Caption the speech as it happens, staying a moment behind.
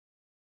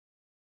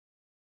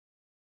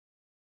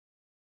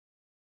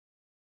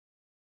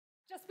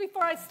Just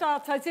before I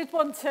start, I did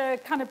want to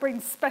kind of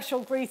bring special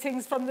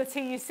greetings from the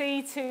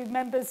TUC to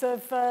members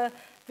of the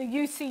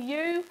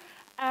UCU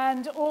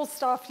and all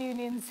staff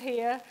unions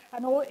here,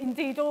 and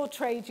indeed all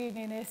trade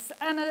unionists,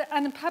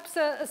 and perhaps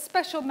a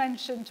special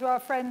mention to our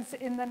friends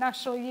in the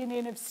National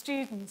Union of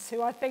Students,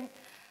 who I think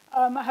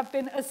have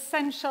been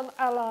essential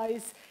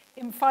allies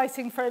in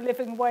fighting for a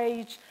living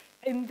wage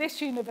in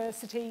this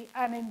university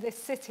and in this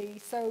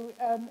city. So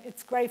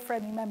it's great for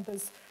any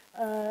members.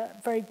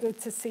 Very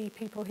good to see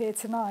people here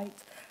tonight.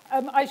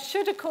 I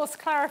should, of course,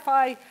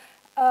 clarify,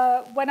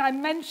 when I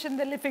mention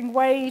the living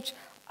wage,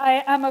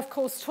 I am, of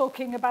course,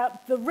 talking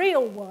about the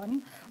real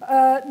one,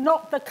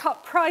 not the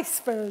cut price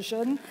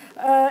version,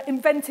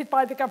 invented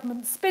by the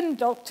government spin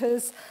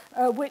doctors,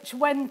 which,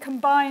 when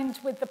combined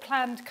with the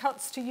planned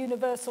cuts to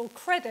universal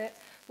credit,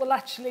 will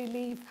actually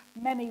leave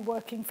many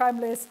working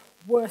families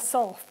worse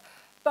off.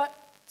 But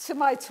to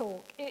my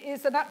talk, it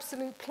is an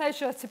absolute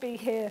pleasure to be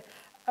here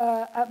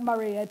at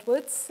Murray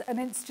Edwards, an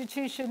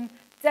institution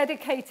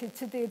dedicated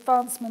to the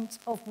advancement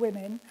of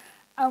women,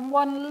 and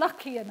one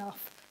lucky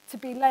enough to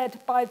be led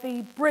by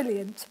the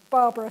brilliant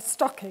Barbara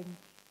Stocking.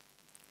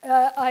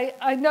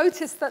 I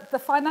noticed that the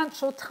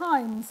Financial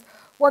Times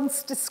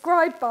once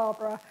described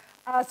Barbara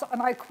as,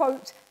 and I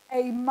quote,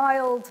 a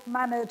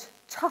mild-mannered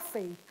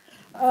toughie,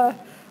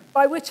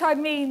 by which I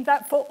mean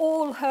that for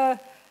all her,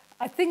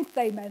 I think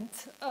they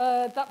meant,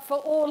 that for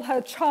all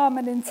her charm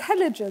and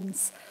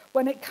intelligence,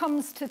 when it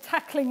comes to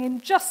tackling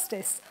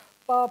injustice,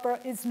 Barbara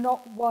is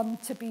not one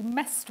to be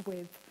messed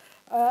with.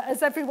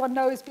 As everyone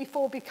knows,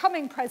 before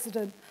becoming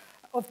president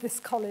of this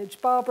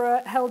college,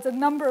 Barbara held a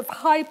number of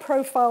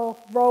high-profile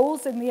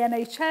roles in the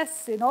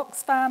NHS, in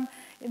Oxfam,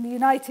 in the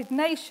United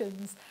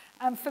Nations,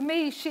 and for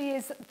me, she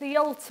is the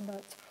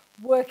ultimate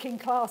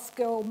working-class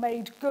girl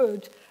made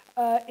good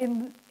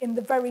in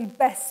the very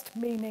best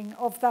meaning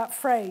of that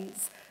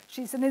phrase.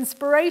 She's an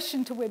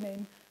inspiration to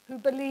women who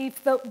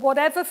believe that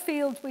whatever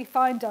field we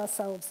find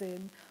ourselves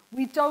in,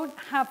 we don't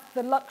have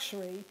the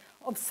luxury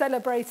of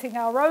celebrating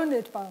our own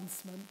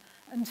advancement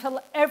until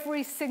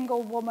every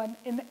single woman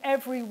in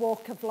every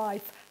walk of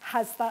life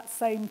has that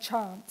same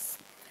chance.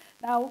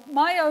 Now,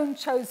 my own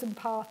chosen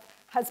path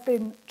has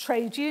been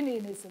trade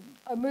unionism,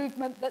 a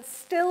movement that's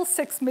still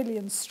 6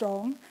 million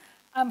strong,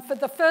 and for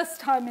the first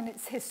time in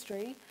its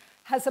history,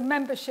 has a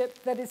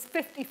membership that is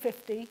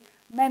 50-50,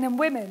 men and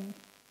women.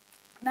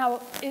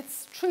 Now,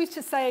 it's true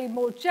to say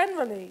more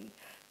generally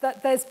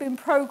that there's been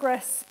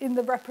progress in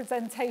the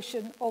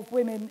representation of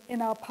women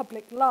in our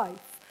public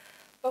life.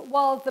 But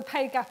while the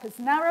pay gap has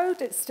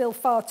narrowed, it's still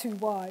far too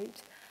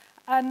wide.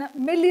 And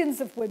millions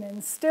of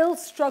women still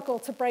struggle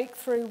to break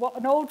through what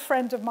an old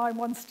friend of mine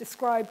once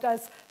described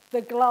as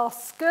the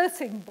glass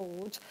skirting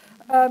board,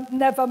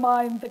 never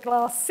mind the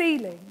glass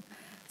ceiling.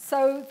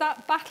 So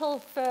that battle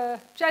for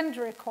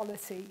gender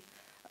equality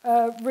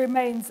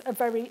remains a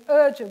very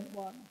urgent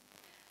one.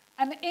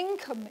 And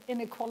income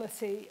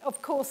inequality,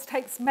 of course,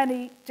 takes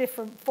many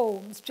different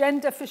forms.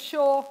 Gender for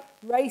sure,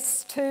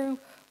 race too,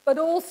 but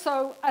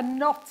also, and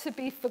not to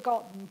be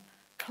forgotten,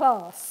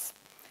 class.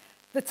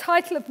 The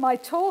title of my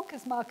talk,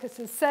 as Marcus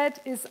has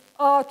said, is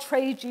Are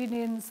Trade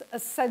Unions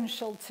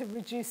Essential to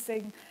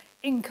Reducing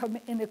Income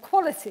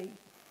Inequality?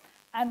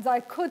 And I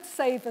could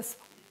save us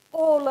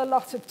all a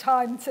lot of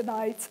time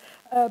tonight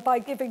by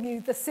giving you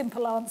the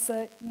simple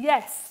answer,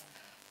 yes,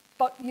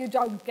 but you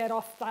don't get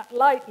off that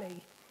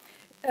lightly.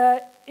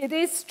 It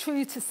is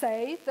true to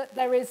say that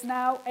there is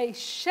now a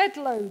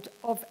shed-load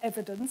of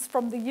evidence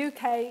from the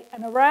UK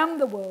and around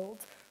the world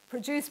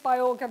produced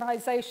by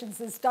organisations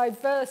as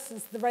diverse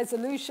as the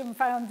Resolution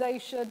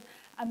Foundation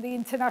and the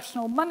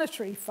International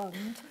Monetary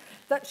Fund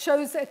that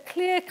shows a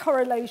clear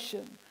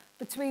correlation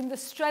between the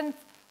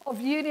strength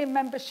of union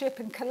membership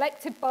and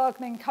collective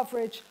bargaining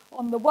coverage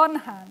on the one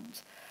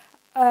hand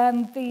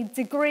and the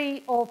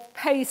degree of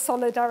pay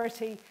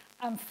solidarity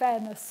and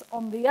fairness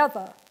on the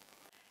other.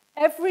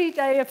 Every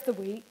day of the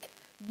week,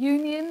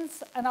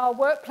 unions and our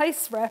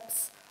workplace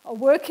reps are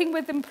working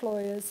with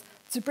employers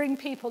to bring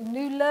people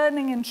new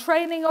learning and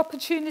training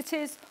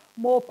opportunities,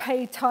 more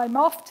paid time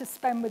off to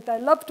spend with their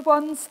loved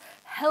ones,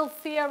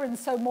 healthier and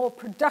so more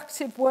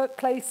productive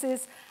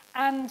workplaces,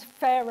 and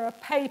fairer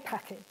pay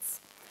packets.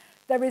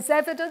 There is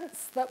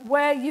evidence that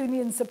where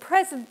unions are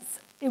present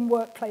in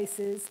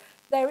workplaces,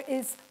 there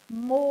is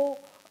more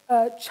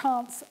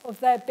chance of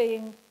there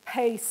being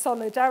pay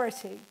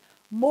solidarity.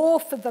 More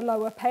for the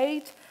lower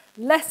paid,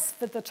 less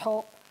for the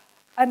top,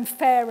 and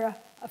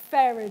a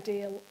fairer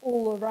deal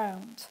all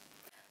around.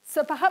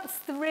 So perhaps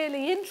the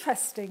really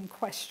interesting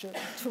question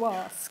to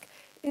ask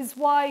is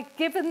why,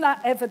 given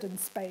that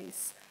evidence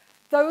base,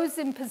 those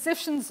in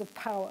positions of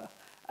power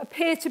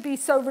appear to be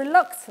so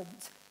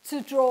reluctant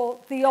to draw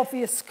the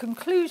obvious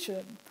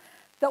conclusion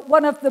that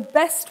one of the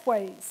best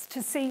ways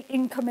to see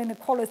income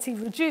inequality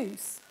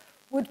reduce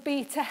would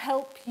be to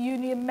help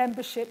union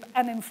membership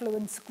and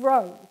influence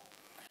grow.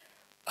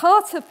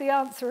 Part of the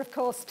answer, of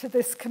course, to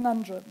this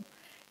conundrum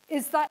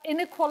is that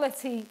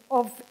inequality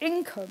of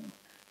income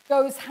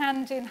goes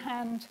hand in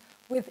hand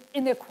with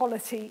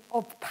inequality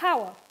of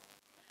power.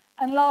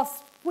 And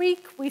last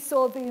week, we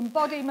saw the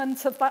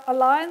embodiment of that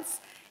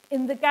alliance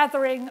in the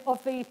gathering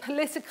of the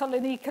political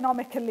and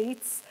economic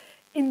elites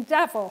in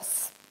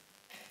Davos.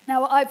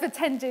 Now, I've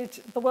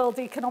attended the World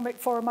Economic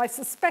Forum, I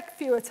suspect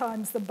fewer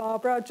times than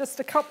Barbara, just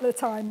a couple of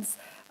times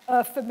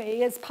for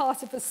me, as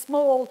part of a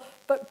small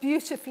but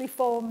beautifully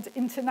formed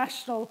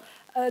international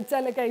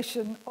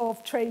delegation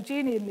of trade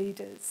union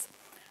leaders.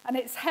 And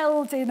it's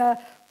held in a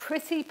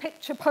pretty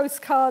picture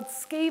postcard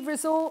ski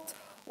resort,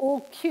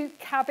 all cute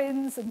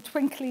cabins and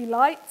twinkly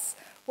lights,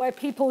 where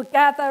people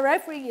gather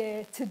every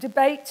year to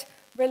debate,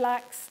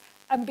 relax,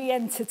 and be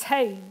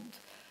entertained.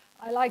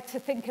 I like to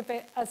think of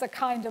it as a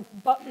kind of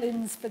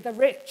Butlins for the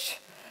rich.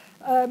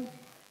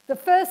 The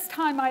first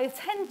time I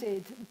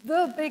attended,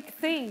 the big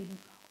theme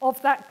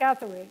of that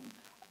gathering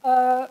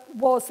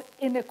was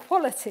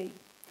inequality.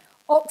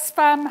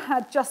 Oxfam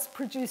had just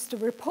produced a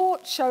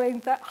report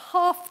showing that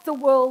half the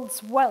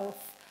world's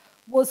wealth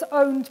was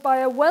owned by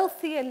a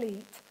wealthy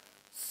elite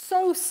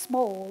so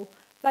small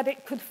that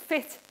it could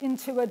fit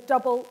into a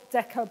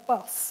double-decker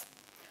bus.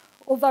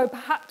 Although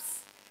perhaps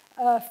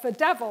for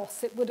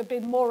Davos, it would have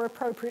been more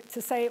appropriate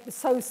to say it was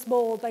so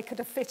small they could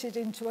have fitted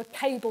into a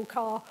cable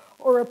car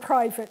or a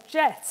private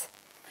jet.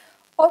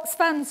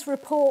 Oxfam's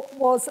report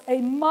was a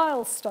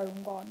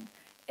milestone one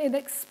in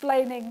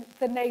explaining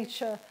the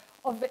nature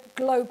of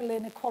global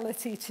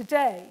inequality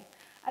today.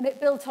 And it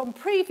built on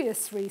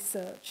previous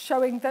research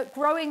showing that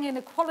growing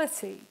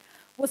inequality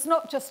was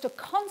not just a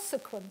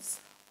consequence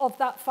of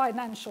that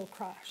financial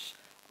crash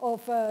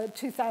of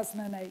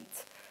 2008.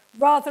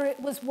 Rather, it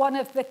was one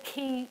of the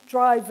key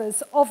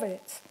drivers of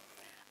it.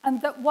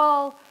 And that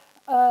while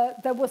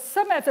there was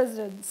some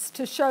evidence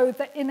to show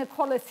that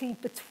inequality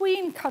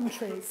between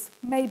countries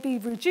may be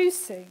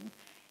reducing,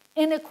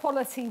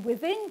 inequality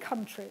within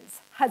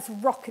countries has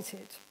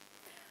rocketed.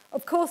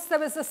 Of course, there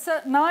was a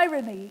certain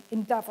irony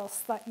in Davos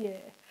that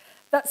year,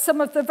 that some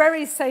of the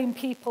very same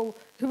people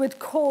who had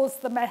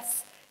caused the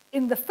mess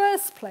in the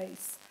first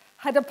place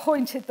had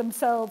appointed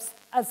themselves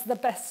as the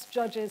best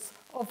judges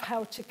of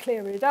how to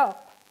clear it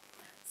up.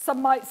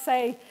 Some might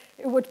say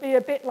it would be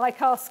a bit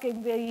like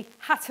asking the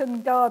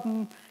Hatton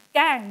Garden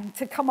gang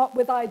to come up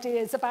with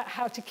ideas about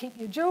how to keep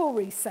your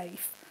jewellery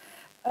safe.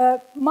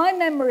 My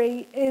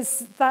memory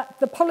is that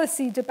the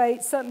policy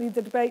debates, certainly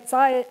the debates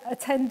I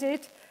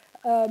attended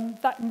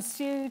that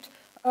ensued,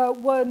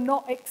 were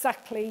not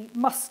exactly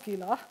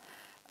muscular,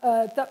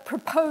 that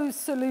proposed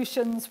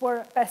solutions were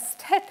at best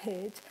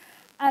tepid,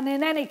 and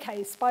in any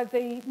case, by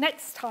the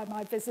next time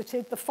I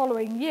visited, the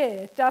following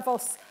year,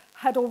 Davos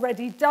had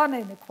already done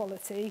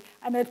inequality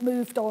and had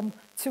moved on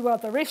to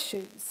other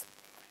issues.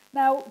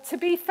 Now, to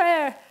be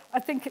fair, I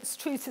think it's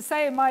true to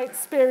say in my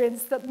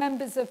experience that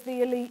members of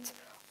the elite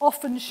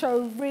often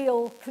show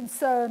real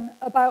concern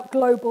about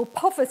global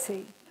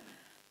poverty.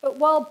 But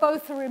while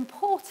both are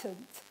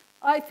important,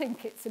 I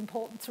think it's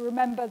important to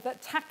remember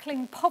that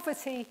tackling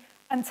poverty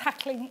and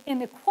tackling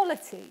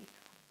inequality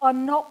are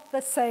not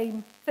the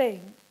same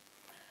thing.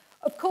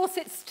 Of course,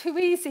 it's too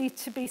easy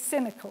to be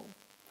cynical.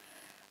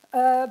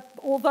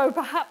 Although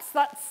perhaps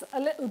that's a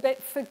little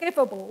bit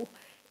forgivable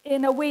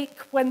in a week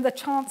when the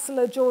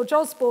Chancellor George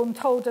Osborne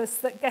told us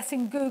that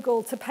getting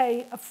Google to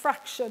pay a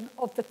fraction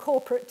of the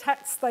corporate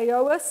tax they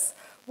owe us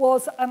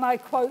was, and I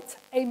quote,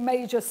 a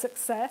major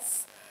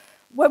success.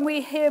 When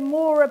we hear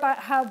more about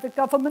how the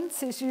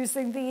government is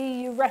using the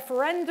EU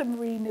referendum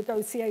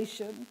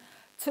renegotiation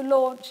to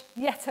launch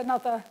yet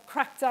another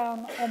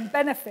crackdown on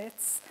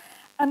benefits,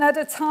 and at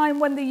a time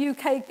when the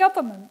UK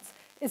government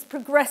is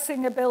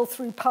progressing a bill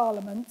through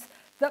Parliament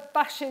that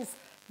bashes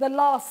the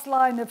last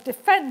line of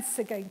defence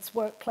against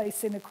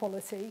workplace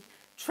inequality,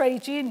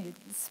 trade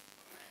unions.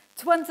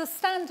 To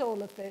understand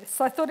all of this,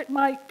 I thought it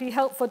might be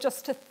helpful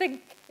just to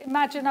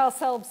imagine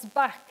ourselves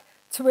back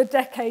to a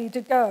decade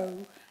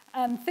ago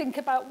and think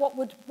about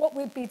what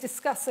we'd be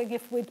discussing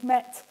if we'd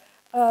met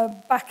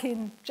back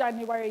in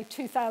January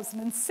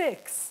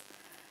 2006.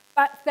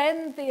 Back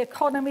then, the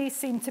economy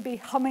seemed to be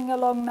humming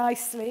along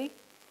nicely.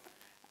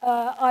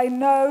 I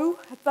know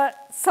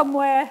that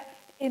somewhere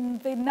in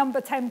the number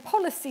 10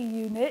 policy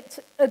unit,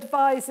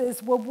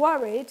 advisors were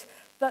worried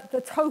that the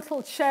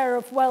total share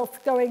of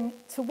wealth going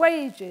to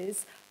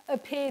wages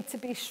appeared to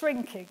be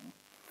shrinking.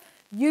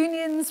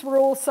 Unions were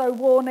also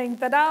warning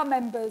that our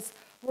members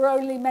were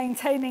only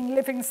maintaining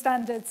living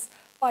standards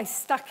by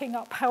stacking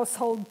up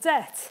household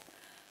debt.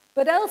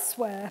 But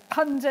elsewhere,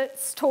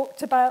 pundits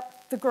talked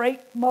about the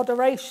great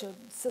moderation,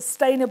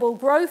 sustainable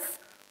growth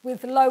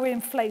with low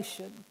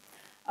inflation.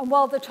 And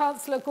while the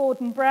Chancellor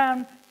Gordon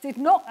Brown did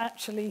not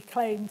actually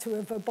claim to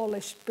have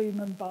abolished boom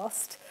and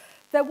bust,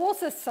 there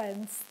was a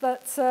sense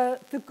that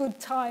the good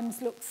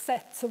times looked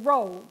set to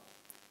roll.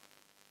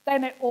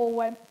 Then it all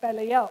went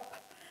belly up.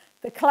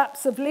 The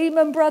collapse of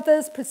Lehman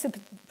Brothers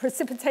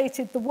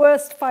precipitated the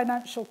worst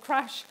financial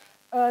crash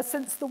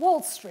since the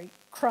Wall Street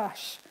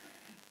crash.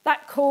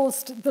 That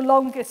caused the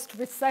longest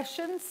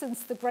recession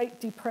since the Great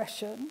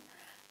Depression,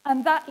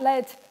 and that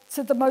led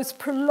to the most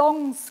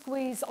prolonged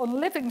squeeze on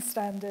living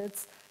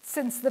standards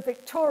since the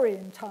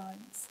Victorian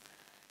times.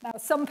 Now,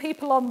 some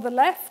people on the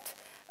left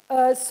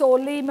saw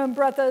Lehman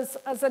Brothers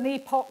as an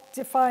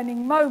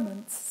epoch-defining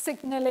moment,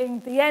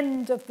 signalling the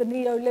end of the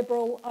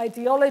neoliberal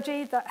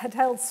ideology that had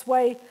held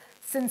sway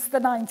since the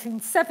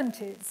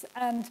 1970s,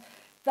 and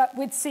that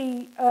would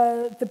see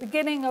the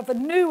beginning of a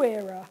new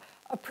era,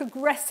 a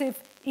progressive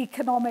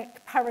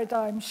economic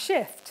paradigm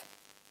shift.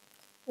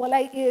 Well,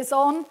 8 years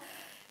on,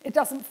 it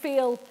doesn't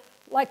feel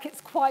like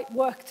it's quite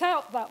worked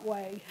out that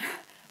way,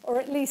 or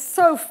at least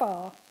so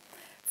far.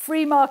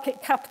 Free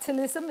market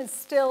capitalism is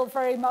still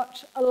very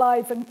much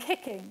alive and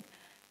kicking.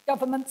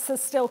 Governments are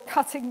still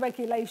cutting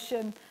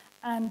regulation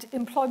and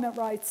employment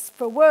rights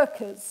for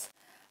workers.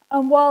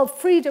 And while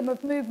freedom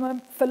of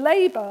movement for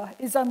labour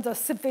is under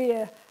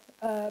severe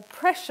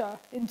pressure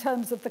in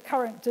terms of the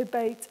current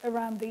debate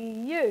around the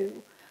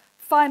EU,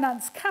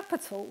 finance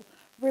capital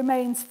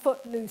remains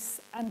footloose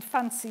and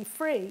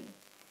fancy-free.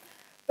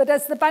 But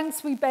as the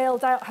banks we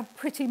bailed out have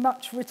pretty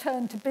much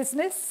returned to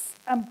business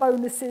and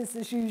bonuses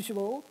as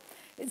usual,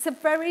 it's a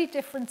very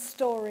different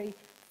story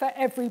for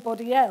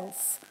everybody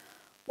else.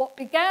 What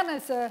began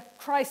as a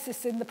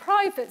crisis in the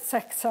private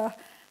sector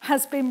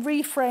has been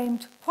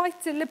reframed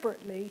quite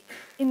deliberately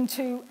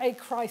into a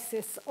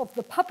crisis of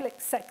the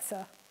public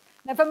sector.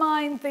 Never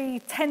mind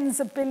the tens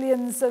of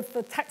billions of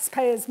the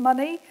taxpayers'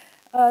 money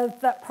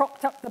that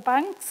propped up the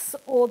banks,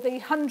 or the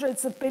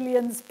hundreds of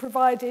billions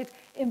provided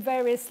in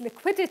various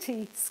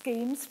liquidity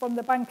schemes from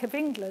the Bank of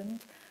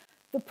England.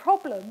 The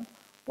problem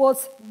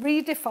was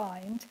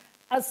redefined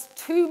as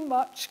too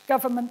much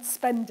government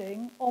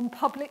spending on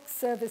public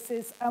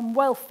services and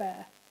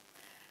welfare.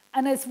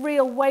 And as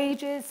real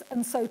wages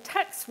and so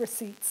tax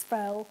receipts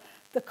fell,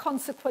 the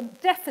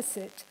consequent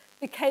deficit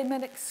became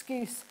an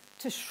excuse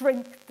to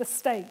shrink the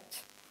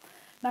state.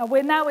 Now,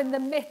 we're now in the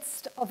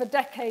midst of a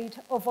decade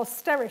of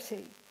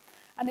austerity,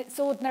 and it's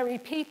ordinary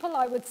people,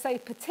 I would say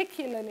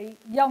particularly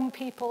young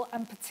people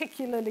and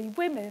particularly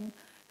women,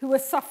 who are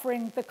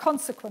suffering the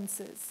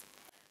consequences.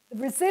 The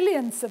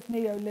resilience of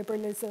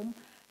neoliberalism,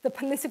 the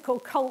political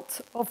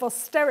cult of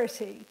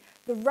austerity,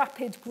 the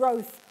rapid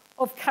growth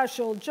of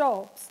casual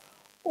jobs,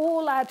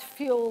 all add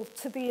fuel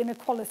to the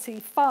inequality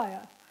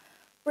fire.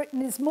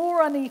 Britain is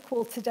more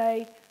unequal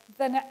today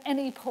than at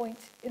any point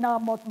in our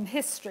modern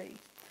history.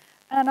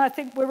 And I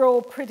think we're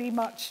all pretty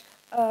much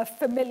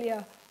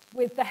familiar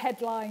with the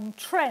headline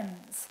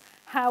trends,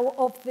 how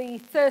of the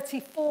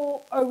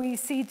 34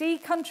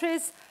 OECD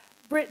countries,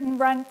 Britain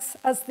ranks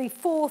as the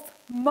 4th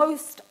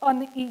most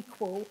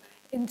unequal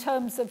in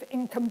terms of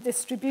income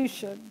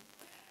distribution,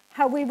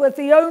 how we were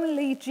the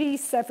only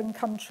G7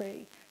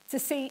 country to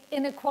see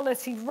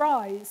inequality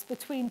rise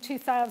between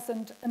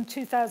 2000 and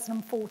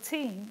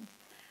 2014,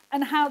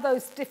 and how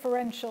those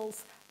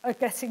differentials are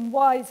getting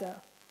wider.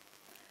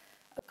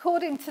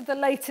 According to the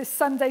latest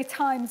Sunday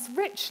Times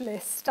Rich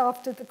List,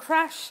 after the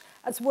crash,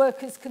 as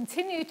workers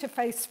continue to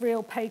face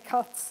real pay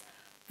cuts,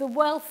 the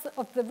wealth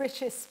of the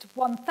richest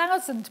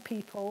 1,000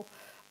 people,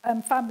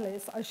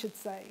 families, I should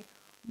say,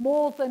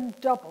 more than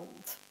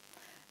doubled.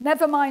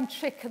 Never mind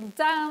trickle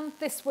down,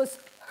 this was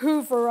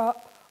hoover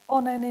up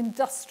on an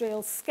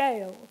industrial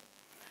scale.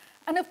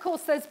 And of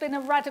course, there's been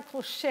a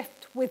radical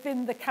shift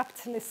within the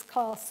capitalist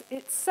class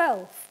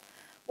itself.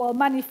 While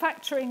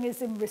manufacturing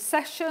is in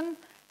recession,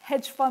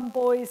 hedge fund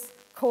boys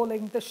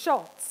calling the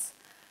shots.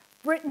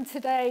 Britain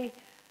today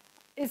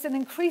is an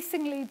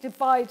increasingly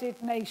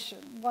divided nation,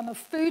 one of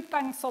food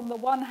banks on the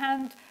one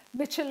hand,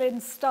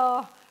 Michelin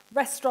star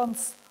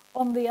restaurants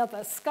on the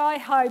other,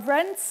 sky-high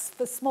rents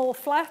for small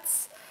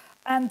flats,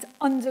 and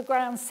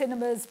underground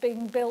cinemas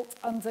being built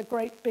under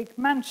great big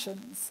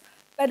mansions,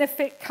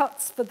 benefit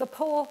cuts for the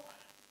poor,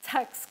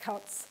 tax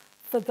cuts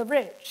for the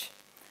rich.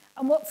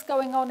 And what's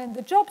going on in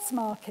the jobs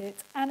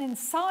market and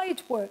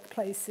inside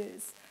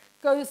workplaces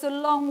goes a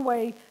long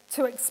way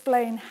to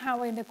explain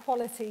how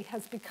inequality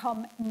has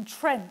become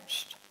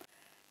entrenched.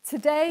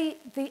 Today,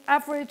 the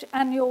average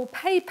annual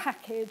pay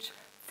package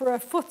for a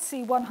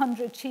FTSE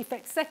 100 chief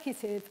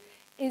executive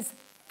is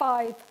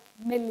 £5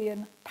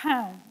 million.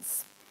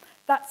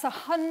 That's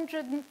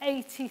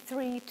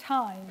 183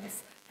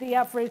 times the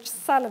average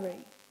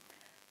salary.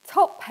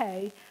 Top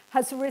pay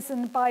has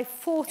risen by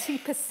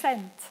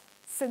 40%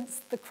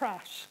 since the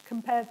crash.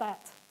 Compare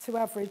that to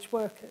average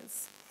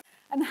workers.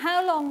 And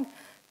how long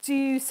do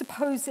you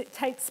suppose it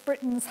takes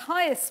Britain's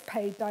highest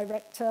paid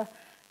director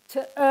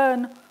to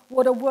earn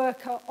what a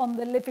worker on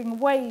the living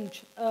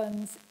wage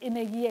earns in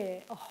a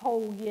year, a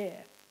whole year?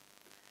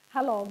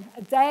 How long?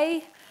 A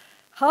day?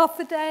 Half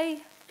a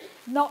day?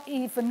 Not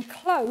even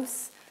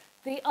close.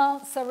 The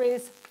answer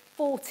is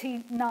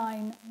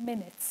 49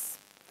 minutes.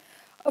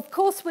 Of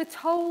course, we're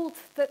told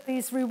that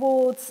these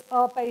rewards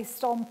are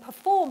based on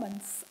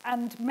performance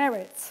and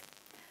merit.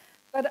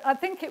 But I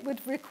think it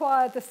would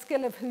require the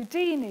skill of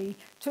Houdini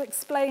to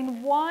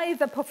explain why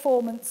the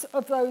performance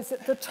of those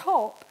at the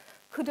top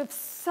could have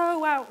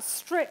so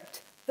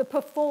outstripped the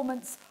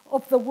performance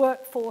of the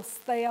workforce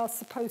they are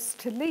supposed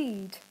to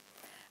lead.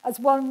 As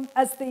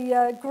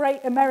the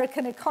great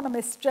American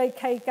economist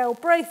J.K.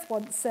 Galbraith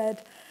once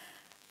said,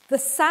 the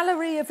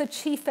salary of a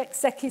chief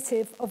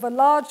executive of a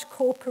large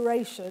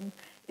corporation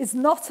is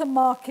not a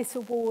market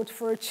award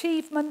for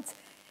achievement.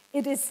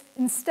 It is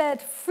instead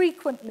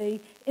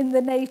frequently in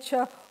the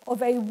nature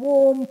of a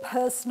warm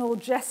personal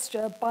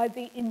gesture by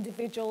the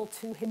individual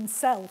to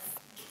himself.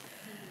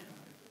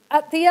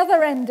 At the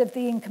other end of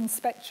the income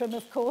spectrum,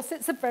 of course,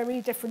 it's a very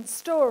different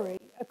story.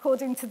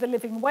 According to the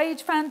Living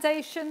Wage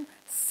Foundation,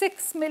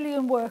 6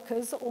 million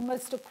workers,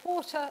 almost a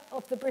quarter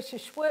of the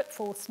British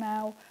workforce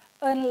now,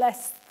 earn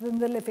less than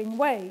the living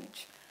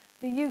wage.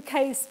 The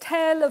UK's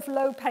tail of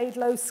low-paid,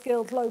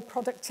 low-skilled,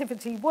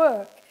 low-productivity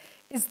work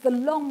is the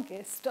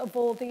longest of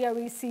all the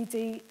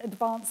OECD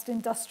advanced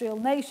industrial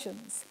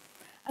nations.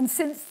 And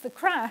since the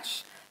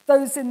crash,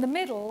 those in the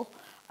middle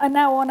are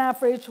now on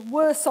average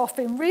worse off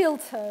in real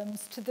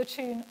terms to the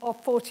tune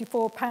of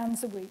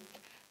 £44 a week.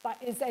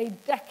 That is a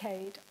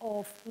decade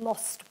of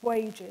lost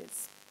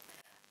wages.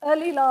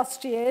 Early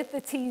last year,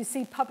 the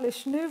TUC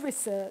published new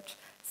research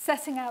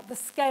setting out the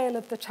scale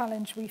of the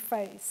challenge we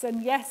face.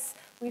 And yes,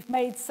 we've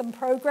made some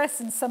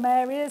progress in some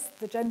areas,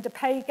 the gender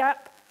pay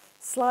gap,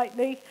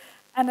 slightly,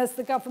 and as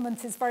the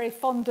government is very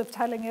fond of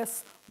telling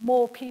us,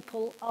 more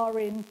people are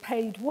in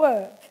paid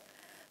work.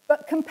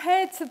 But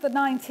compared to the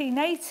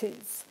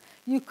 1980s,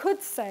 you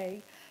could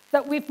say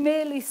that we've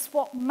merely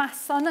swapped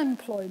mass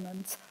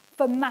unemployment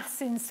for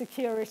mass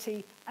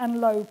insecurity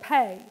and low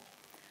pay.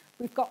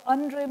 We've got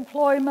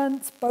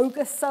underemployment,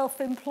 bogus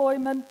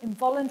self-employment,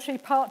 involuntary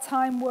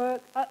part-time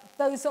work.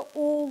 Those are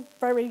all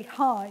very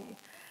high.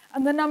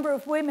 And the number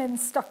of women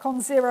stuck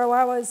on 0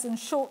 hours and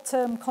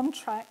short-term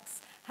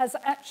contracts has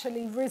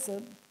actually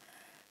risen.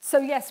 So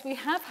yes, we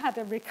have had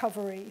a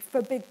recovery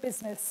for big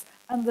business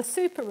and the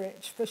super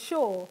rich, for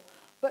sure,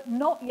 but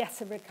not yet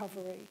a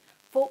recovery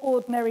for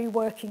ordinary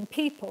working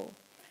people.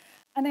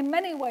 And in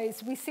many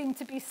ways, we seem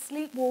to be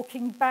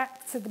sleepwalking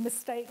back to the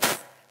mistakes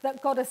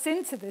that got us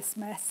into this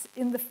mess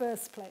in the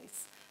first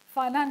place.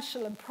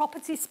 Financial and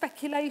property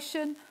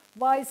speculation,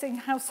 rising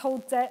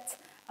household debt,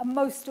 and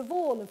most of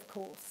all, of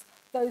course,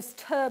 those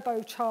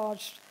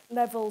turbocharged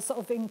levels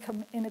of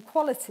income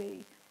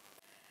inequality.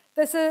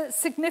 There's a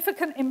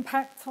significant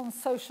impact on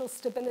social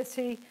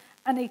stability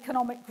and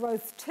economic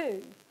growth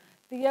too.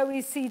 The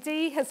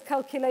OECD has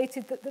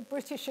calculated that the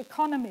British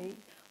economy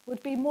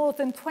would be more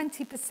than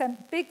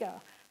 20% bigger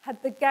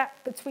had the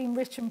gap between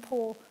rich and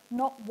poor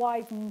not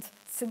widened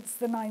since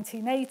the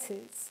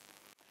 1980s.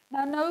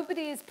 Now,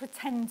 nobody is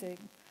pretending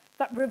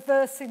that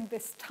reversing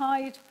this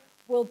tide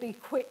will be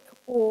quick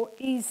or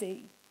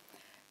easy.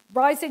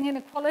 Rising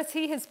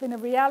inequality has been a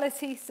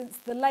reality since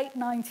the late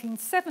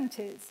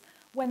 1970s,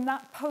 when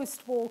that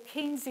post-war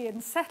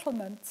Keynesian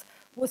settlement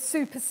was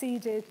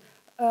superseded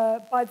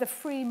by the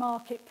free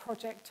market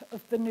project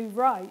of the new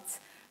right.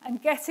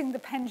 And getting the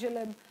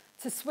pendulum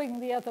to swing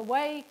the other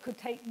way could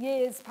take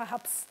years,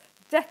 perhaps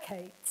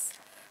decades.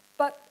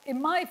 But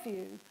in my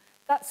view,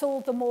 that's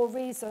all the more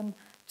reason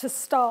to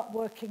start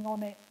working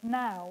on it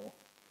now.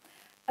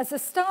 As a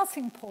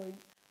starting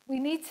point, we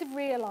need to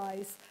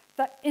realize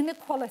that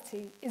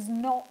inequality is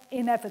not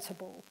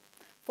inevitable.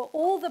 For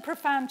all the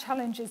profound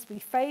challenges we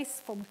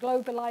face, from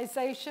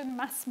globalization,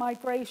 mass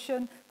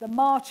migration, the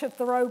march of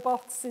the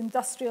robots,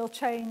 industrial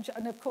change,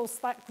 and of course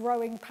that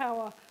growing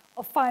power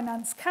of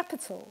finance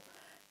capital,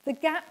 the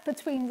gap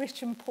between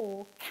rich and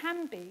poor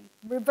can be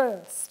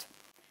reversed.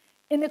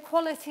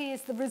 Inequality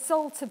is the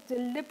result of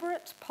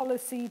deliberate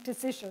policy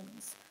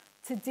decisions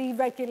to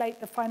deregulate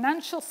the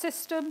financial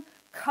system,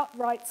 cut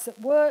rights at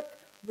work,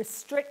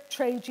 restrict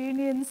trade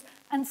unions,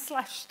 and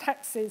slash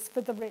taxes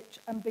for the rich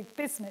and big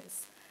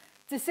business.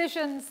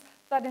 Decisions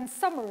that, in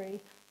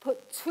summary,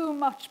 put too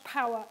much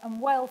power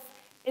and wealth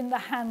in the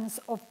hands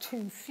of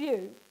too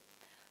few.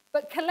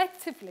 But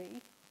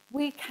collectively,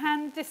 we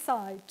can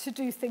decide to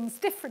do things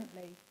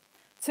differently,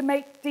 to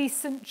make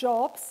decent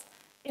jobs,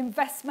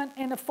 investment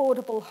in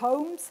affordable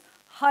homes,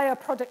 higher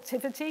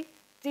productivity,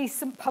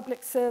 decent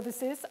public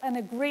services, and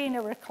a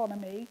greener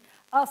economy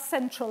our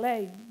central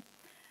aim.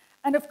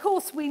 And of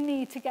course, we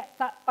need to get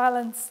that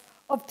balance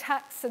of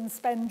tax and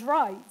spend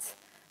right.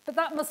 But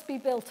that must be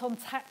built on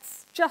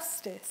tax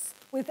justice,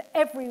 with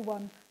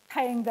everyone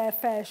paying their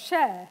fair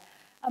share.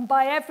 And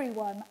by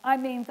everyone, I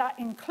mean that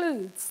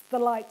includes the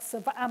likes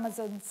of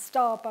Amazon,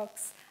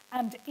 Starbucks,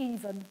 and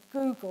even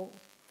Google.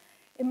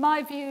 In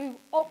my view,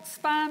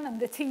 Oxfam and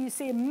the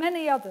TUC and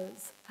many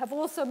others have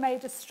also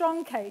made a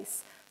strong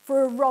case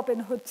for a Robin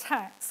Hood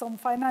tax on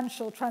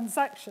financial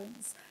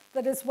transactions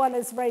that, as well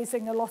as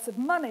raising a lot of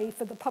money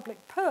for the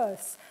public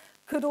purse,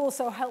 could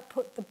also help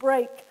put the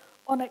brake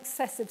on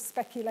excessive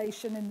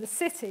speculation in the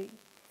city.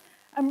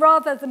 And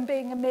rather than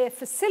being a mere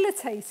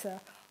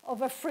facilitator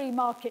of a free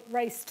market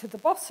race to the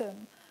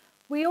bottom,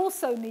 we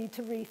also need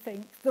to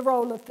rethink the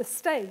role of the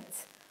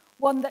state,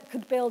 one that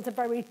could build a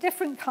very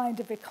different kind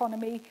of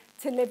economy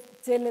to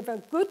deliver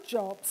good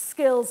jobs,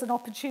 skills, and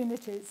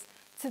opportunities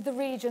to the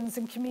regions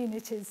and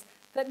communities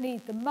that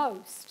need them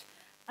most.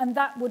 And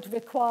that would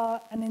require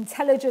an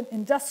intelligent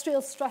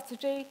industrial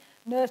strategy,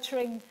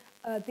 nurturing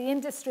the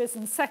industries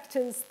and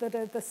sectors that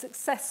are the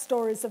success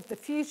stories of the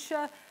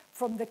future,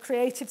 from the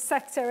creative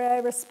sector,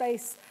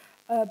 aerospace,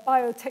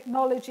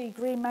 biotechnology,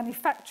 green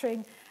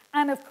manufacturing,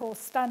 and of course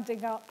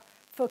standing up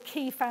for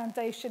key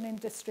foundation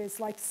industries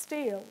like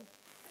steel.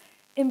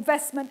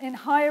 Investment in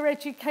higher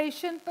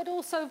education, but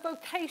also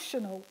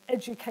vocational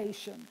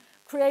education,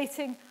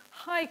 creating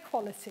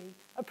high-quality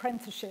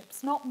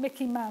apprenticeships, not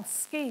Mickey Mouse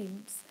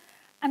schemes.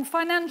 And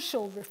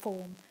financial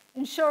reform,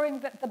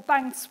 ensuring that the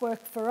banks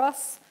work for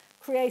us,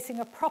 creating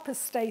a proper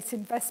state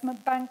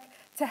investment bank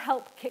to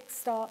help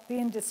kickstart the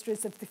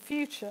industries of the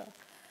future.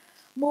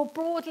 More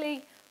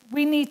broadly,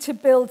 we need to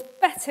build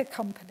better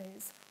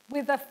companies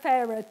with a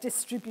fairer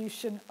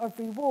distribution of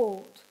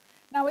reward.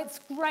 Now, it's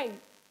great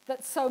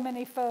that so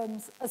many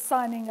firms are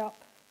signing up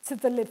to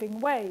the living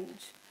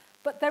wage,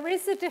 but there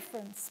is a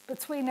difference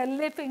between a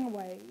living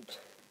wage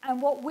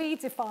and what we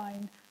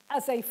define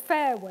as a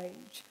fair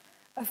wage.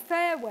 A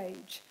fair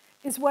wage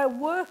is where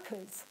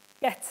workers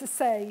get to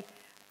say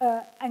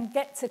and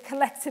get to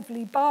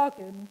collectively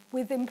bargain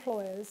with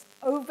employers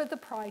over the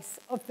price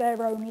of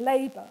their own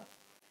labour.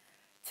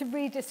 To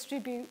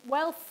redistribute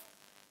wealth,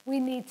 we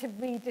need to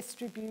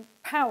redistribute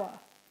power.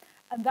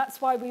 And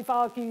that's why we've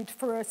argued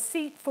for a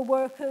seat for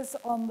workers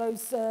on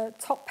those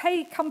top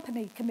pay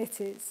company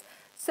committees,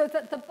 so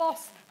that the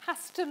boss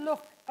has to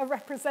look a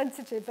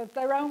representative of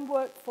their own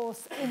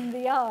workforce in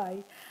the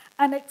eye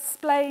and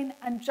explain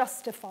and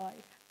justify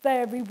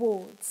their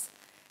rewards.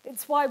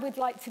 It's why we'd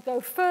like to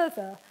go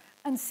further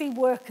and see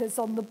workers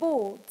on the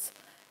boards,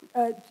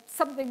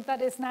 something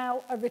that is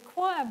now a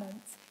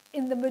requirement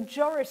in the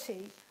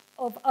majority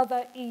of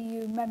other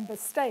EU member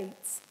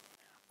states.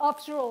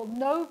 After all,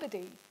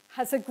 nobody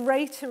has a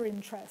greater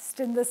interest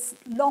in the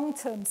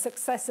long-term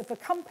success of a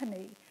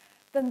company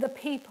than the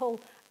people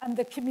and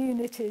the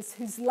communities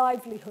whose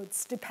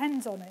livelihoods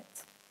depend on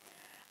it.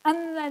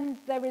 And then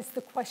there is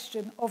the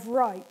question of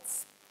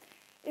rights.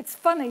 It's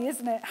funny,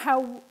 isn't it,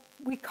 how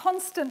we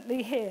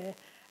constantly hear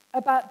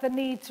about the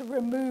need to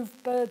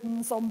remove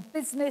burdens on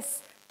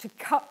business, to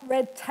cut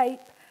red tape,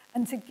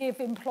 and to give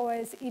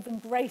employers even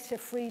greater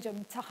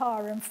freedom to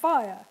hire and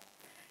fire.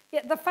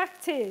 Yet the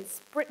fact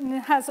is, Britain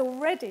has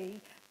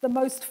already the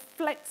most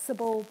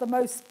flexible, the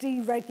most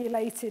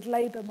deregulated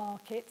labour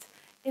market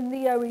in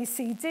the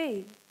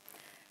OECD.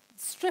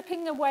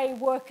 Stripping away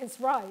workers'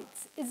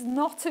 rights is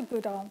not a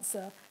good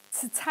answer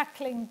to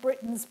tackling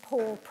Britain's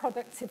poor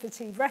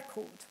productivity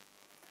record.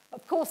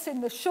 Of course,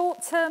 in the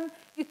short term,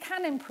 you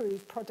can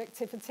improve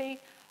productivity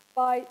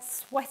by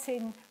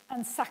sweating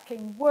and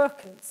sacking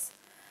workers.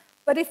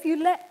 But if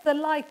you let the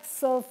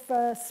likes of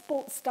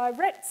Sports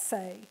Direct,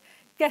 say,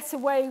 get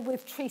away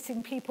with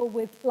treating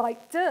people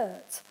like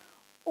dirt,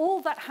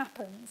 all that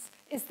happens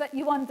is that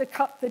you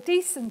undercut the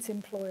decent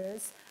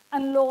employers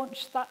and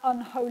launch that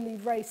unholy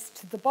race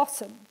to the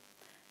bottom.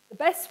 The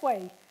best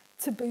way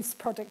to boost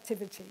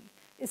productivity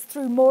is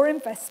through more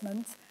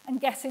investment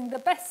and getting the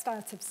best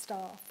out of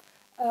staff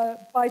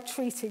by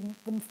treating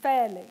them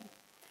fairly.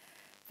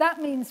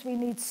 That means we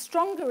need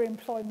stronger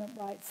employment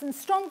rights and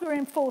stronger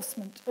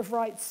enforcement of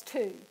rights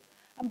too.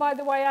 And by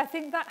the way, I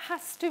think that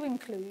has to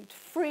include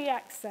free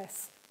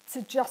access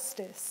to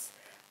justice.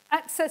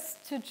 Access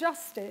to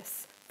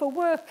justice for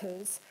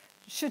workers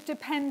should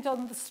depend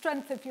on the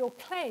strength of your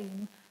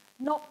claim,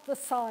 not the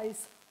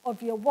size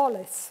of your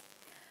wallet.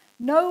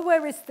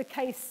 Nowhere is the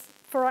case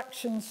for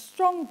action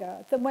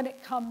stronger than when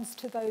it comes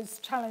to those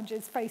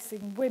challenges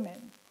facing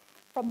women.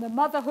 From the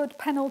motherhood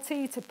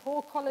penalty to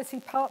poor quality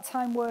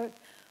part-time work,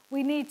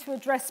 we need to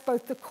address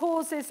both the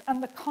causes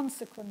and the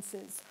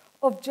consequences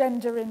of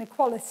gender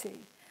inequality.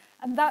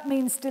 And that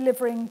means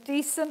delivering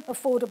decent,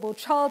 affordable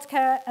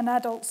childcare and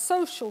adult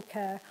social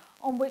care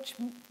on which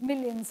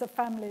millions of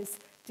families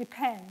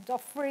depend,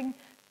 offering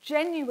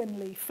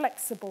genuinely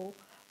flexible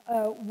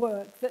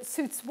work that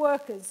suits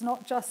workers,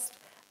 not just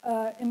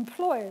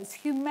employers,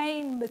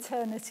 humane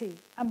maternity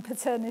and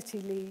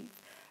paternity leave,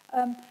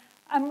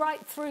 and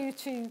right through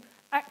to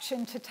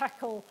action to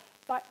tackle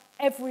that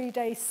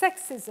everyday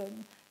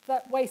sexism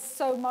that wastes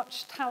so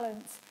much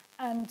talent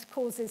and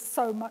causes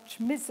so much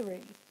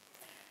misery.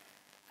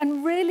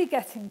 And really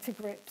getting to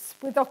grips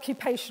with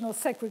occupational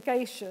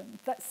segregation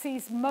that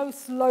sees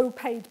most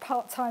low-paid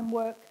part-time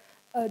work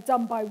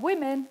done by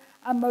women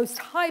and most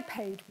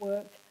high-paid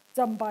work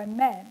done by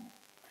men.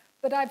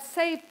 But I've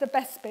saved the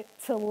best bit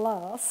till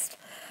last.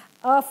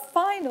 Our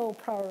final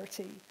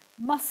priority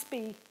must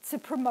be to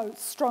promote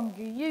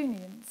stronger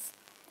unions,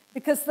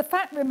 because the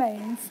fact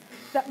remains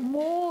that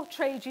more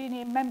trade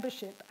union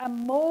membership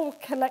and more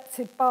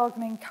collective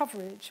bargaining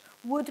coverage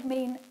would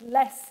mean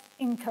less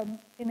income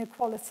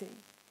inequality.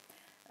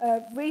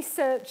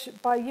 Research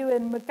by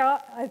Ewan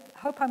McGahey, I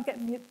hope I'm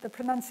getting the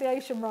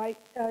pronunciation right,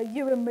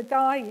 Ewan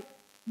McGahey,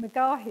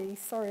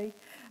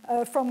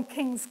 from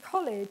King's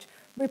College,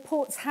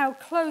 reports how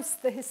close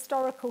the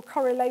historical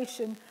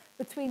correlation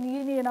between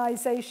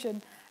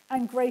unionisation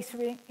and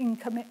greater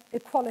income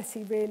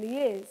equality really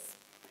is.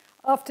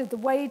 After the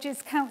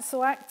Wages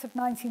Council Act of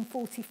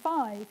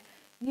 1945,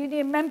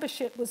 union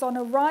membership was on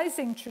a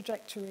rising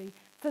trajectory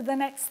for the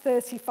next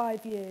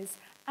 35 years,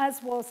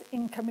 as was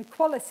income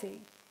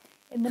equality.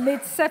 In the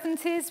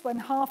mid-70s, when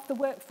half the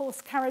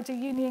workforce carried a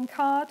union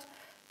card,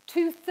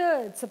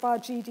 2/3 of our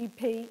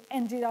GDP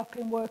ended up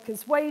in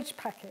workers' wage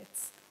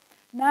packets.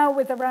 Now,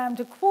 with around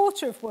a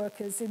quarter of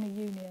workers in a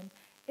union,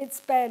 it's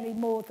barely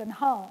more than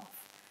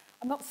half.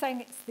 I'm not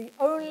saying it's the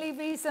only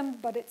reason,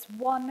 but it's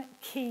one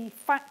key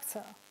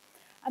factor.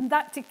 And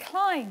that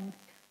decline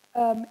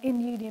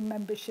in union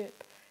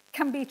membership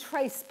can be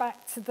traced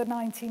back to the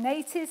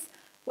 1980s,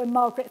 when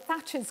Margaret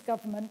Thatcher's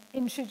government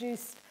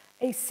introduced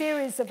a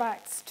series of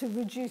acts to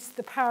reduce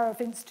the power of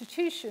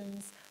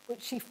institutions,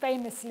 which she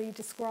famously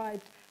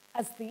described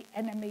as the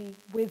enemy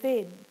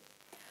within.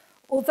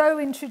 Although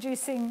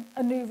introducing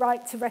a new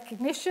right to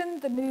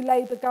recognition, the new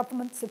Labour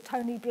governments of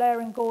Tony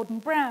Blair and Gordon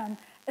Brown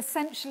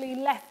essentially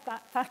left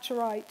that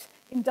Thatcherite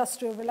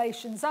industrial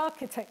relations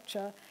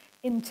architecture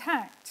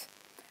intact.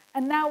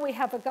 And now we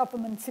have a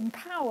government in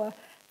power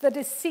that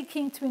is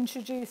seeking to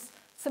introduce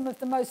some of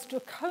the most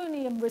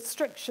draconian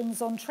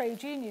restrictions on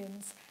trade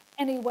unions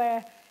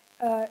anywhere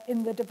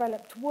in the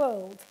developed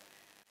world.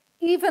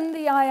 Even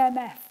the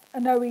IMF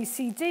and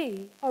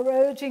OECD are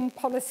urging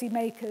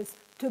policymakers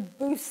to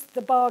boost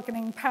the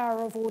bargaining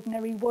power of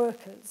ordinary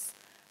workers.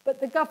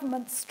 But the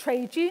government's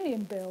trade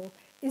union bill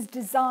is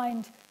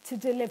designed to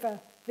deliver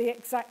the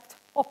exact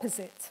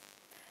opposite.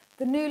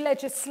 The new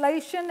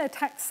legislation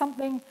attacks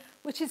something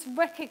which is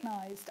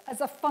recognised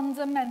as a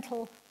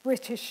fundamental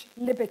British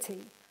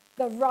liberty,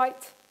 the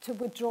right to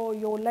withdraw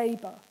your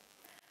labour.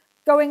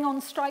 Going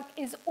on strike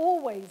is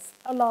always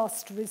a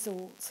last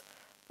resort,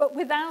 but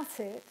without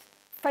it,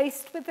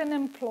 faced with an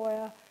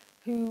employer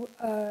who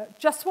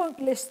just won't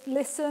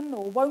listen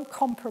or won't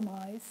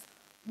compromise,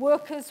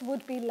 workers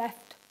would be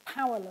left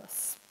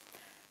powerless.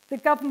 The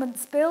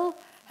government's bill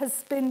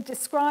has been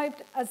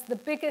described as the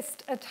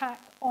biggest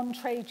attack on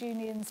trade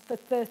unions for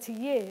 30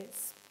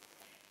 years.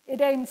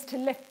 It aims to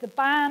lift the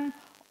ban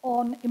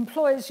on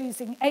employers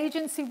using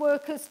agency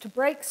workers to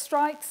break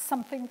strikes,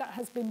 something that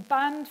has been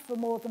banned for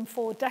more than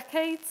 4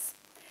 decades.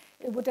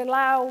 It would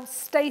allow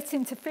state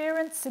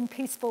interference in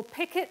peaceful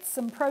pickets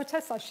and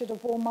protests. I should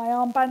have worn my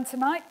armband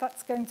tonight.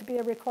 That's going to be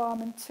a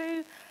requirement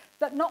too.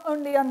 That not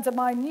only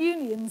undermine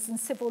unions and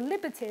civil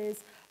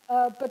liberties,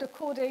 but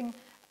according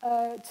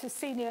to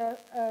senior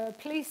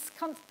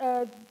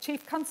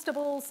chief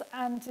constables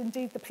and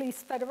indeed the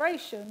Police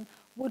Federation,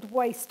 would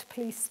waste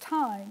police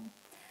time.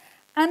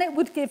 And it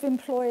would give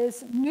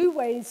employers new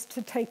ways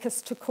to take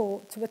us to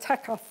court, to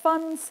attack our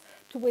funds,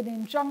 to win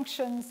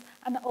injunctions,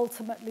 and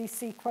ultimately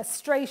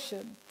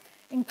sequestration,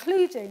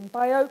 including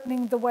by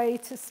opening the way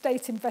to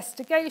state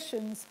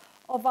investigations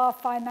of our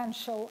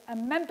financial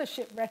and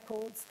membership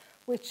records,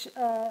 which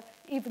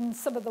even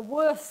some of the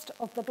worst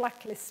of the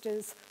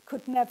blacklisters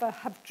could never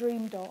have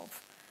dreamed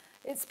of.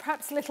 It's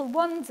perhaps little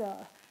wonder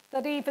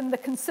that even the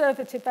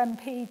Conservative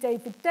MP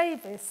David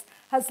Davis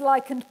has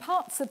likened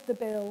parts of the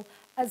bill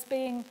as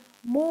being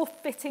more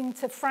fitting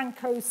to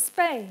Franco's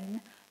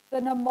Spain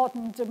than a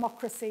modern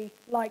democracy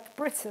like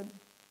Britain.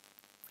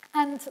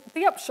 And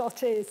the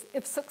upshot is,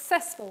 if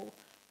successful,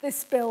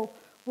 this bill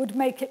would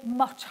make it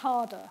much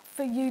harder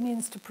for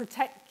unions to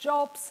protect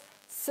jobs,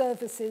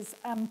 services,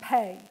 and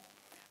pay.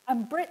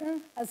 And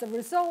Britain, as a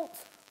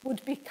result,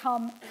 would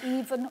become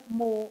even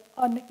more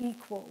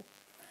unequal.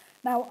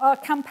 Now, our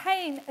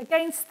campaign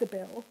against the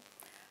bill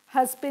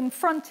has been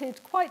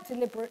fronted quite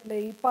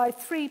deliberately by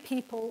 3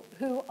 people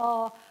who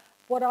are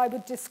what I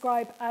would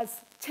describe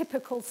as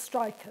typical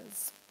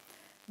strikers.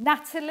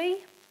 Natalie,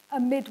 a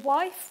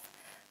midwife,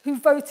 who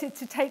voted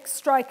to take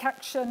strike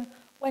action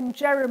when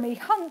Jeremy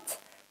Hunt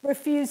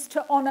refused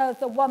to honour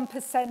the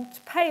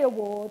 1% pay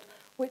award,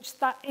 which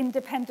that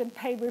independent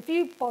pay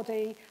review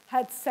body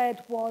had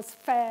said was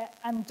fair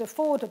and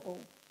affordable.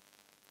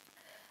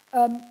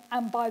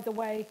 And by the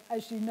way,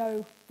 as you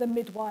know, the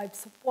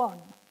midwives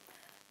won.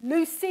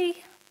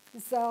 Lucy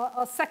is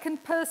our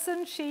second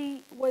person.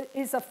 She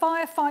is a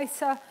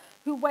firefighter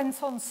who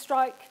went on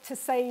strike to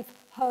save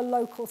her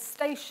local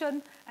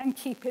station and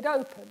keep it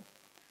open.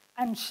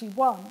 And she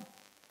won.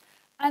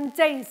 And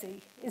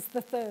Daisy is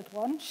the third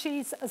one.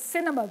 She's a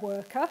cinema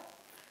worker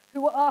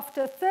who,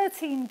 after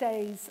 13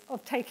 days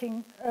of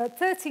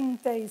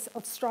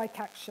strike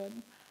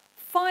action,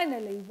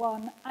 finally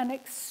won an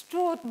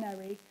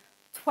extraordinary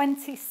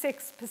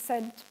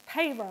 26%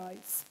 pay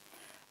rise.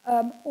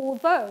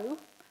 Although,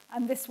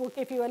 and this will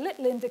give you a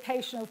little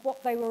indication of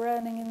what they were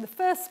earning in the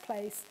first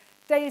place,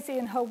 Daisy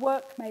and her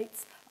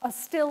workmates are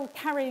still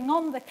carrying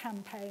on the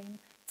campaign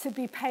to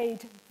be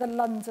paid the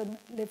London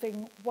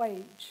living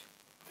wage.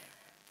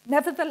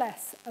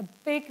 Nevertheless, a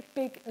big,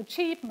 big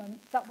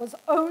achievement that was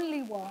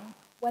only won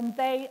when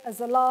they,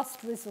 as a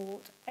last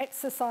resort,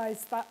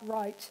 exercised that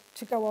right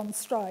to go on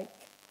strike.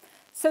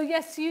 So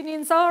yes,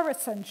 unions are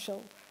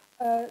essential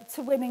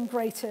to winning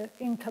greater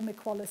income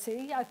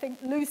equality. I think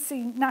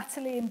Lucy,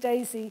 Natalie and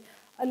Daisy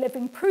are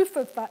living proof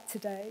of that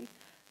today,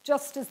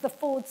 just as the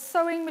Ford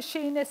sewing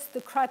machinists,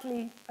 the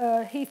Cradley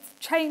Heath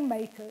chain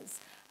makers,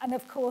 and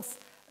of course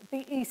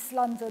the East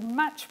London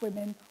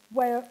matchwomen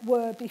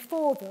were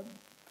before them.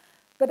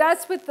 But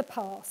as with the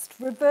past,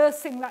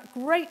 reversing that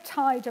great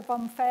tide of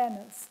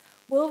unfairness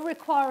will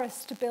require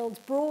us to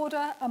build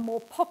broader and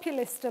more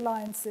populist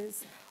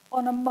alliances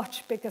on a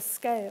much bigger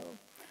scale.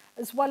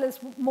 As well as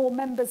more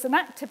members and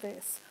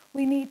activists,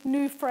 we need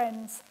new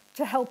friends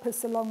to help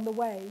us along the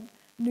way,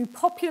 new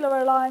popular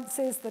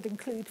alliances that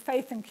include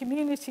faith and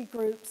community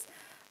groups,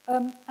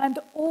 and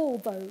all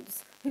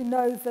those who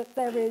know that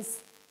there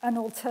is an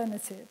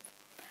alternative.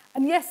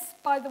 And yes,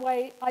 by the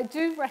way, I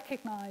do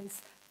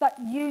recognise that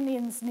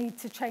unions need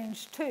to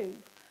change too.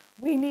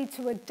 We need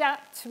to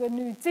adapt to a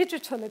new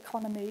digital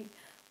economy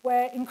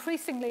where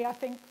increasingly, I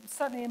think,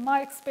 certainly in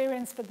my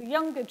experience for the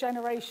younger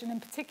generation in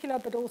particular,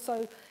 but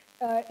also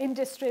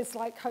industries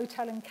like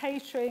hotel and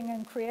catering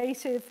and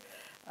creative,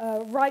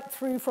 right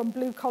through from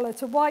blue collar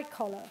to white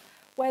collar,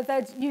 where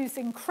they're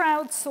using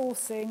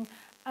crowdsourcing,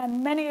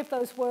 and many of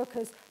those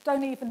workers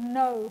don't even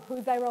know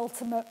who their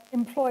ultimate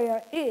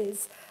employer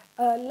is,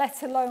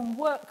 let alone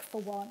work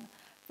for one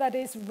that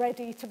is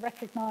ready to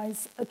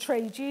recognise a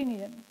trade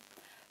union.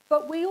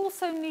 But we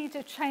also need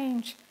a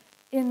change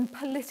in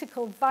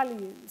political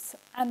values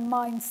and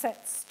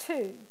mindsets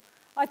too.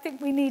 I think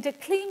we need a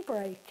clean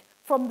break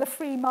from the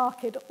free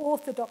market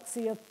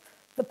orthodoxy of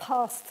the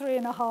past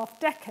 3.5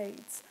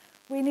 decades.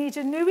 We need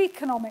a new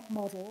economic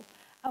model,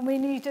 and we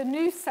need a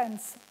new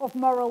sense of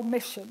moral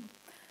mission,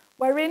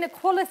 where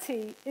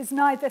inequality is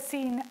neither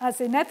seen as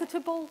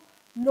inevitable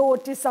nor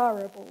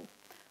desirable,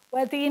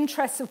 where the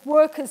interests of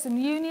workers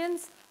and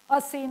unions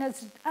are seen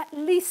as at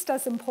least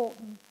as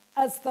important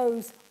as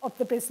those of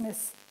the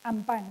business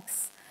and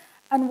banks,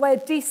 and where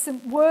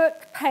decent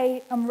work,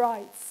 pay and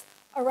rights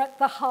are at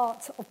the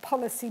heart of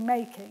policy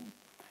making.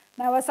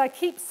 Now, as I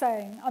keep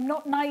saying, I'm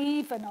not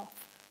naive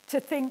enough to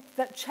think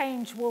that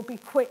change will be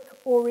quick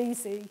or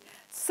easy,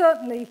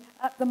 certainly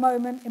at the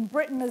moment in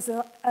Britain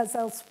as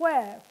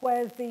elsewhere,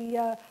 where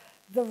the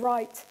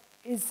right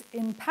is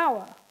in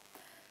power.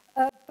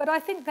 But I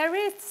think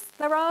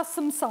there are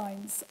some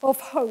signs of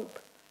hope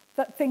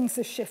that things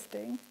are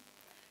shifting.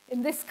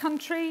 In this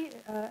country,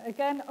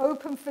 again,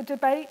 open for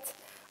debate,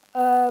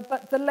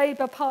 but the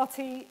Labour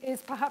Party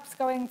is perhaps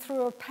going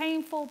through a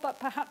painful but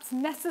perhaps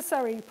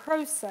necessary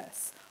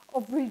process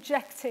of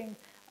rejecting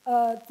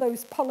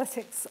those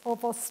politics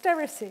of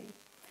austerity.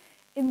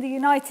 In the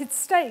United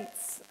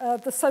States,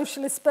 the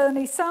socialist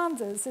Bernie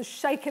Sanders has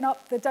shaken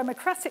up the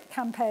Democratic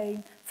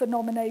campaign for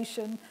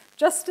nomination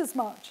just as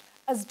much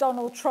as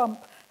Donald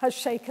Trump has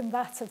shaken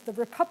that of the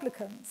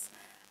Republicans.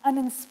 And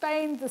in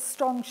Spain, the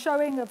strong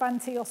showing of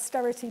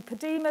anti-austerity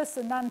Podemos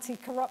and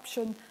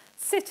anti-corruption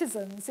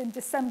citizens in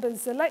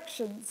December's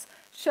elections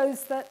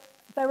shows that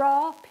there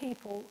are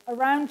people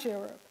around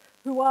Europe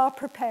who are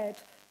prepared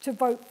to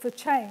vote for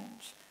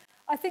change.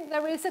 I think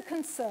there is a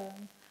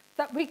concern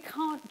that we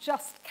can't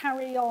just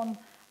carry on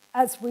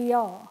as we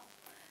are,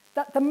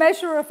 that the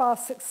measure of our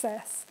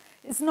success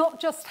is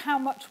not just how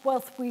much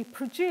wealth we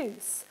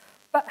produce,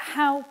 but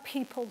how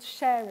people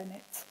share in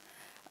it.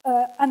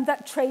 And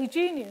that trade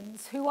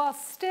unions, who are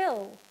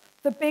still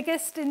the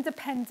biggest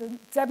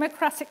independent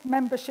democratic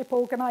membership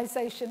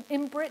organisation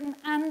in Britain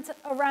and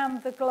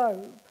around the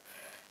globe,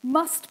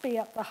 must be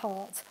at the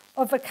heart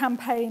of a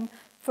campaign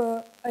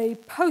for a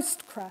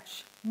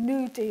post-crash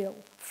New Deal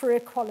for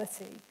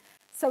equality.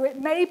 So it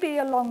may be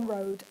a long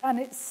road, and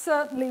it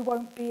certainly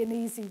won't be an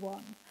easy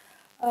one.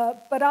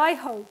 But I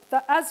hope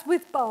that, as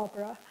with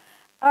Barbara,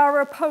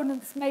 our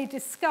opponents may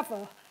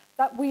discover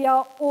that we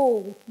are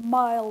all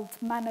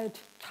mild-mannered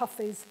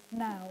toughies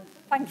now.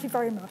 Thank you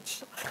very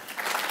much.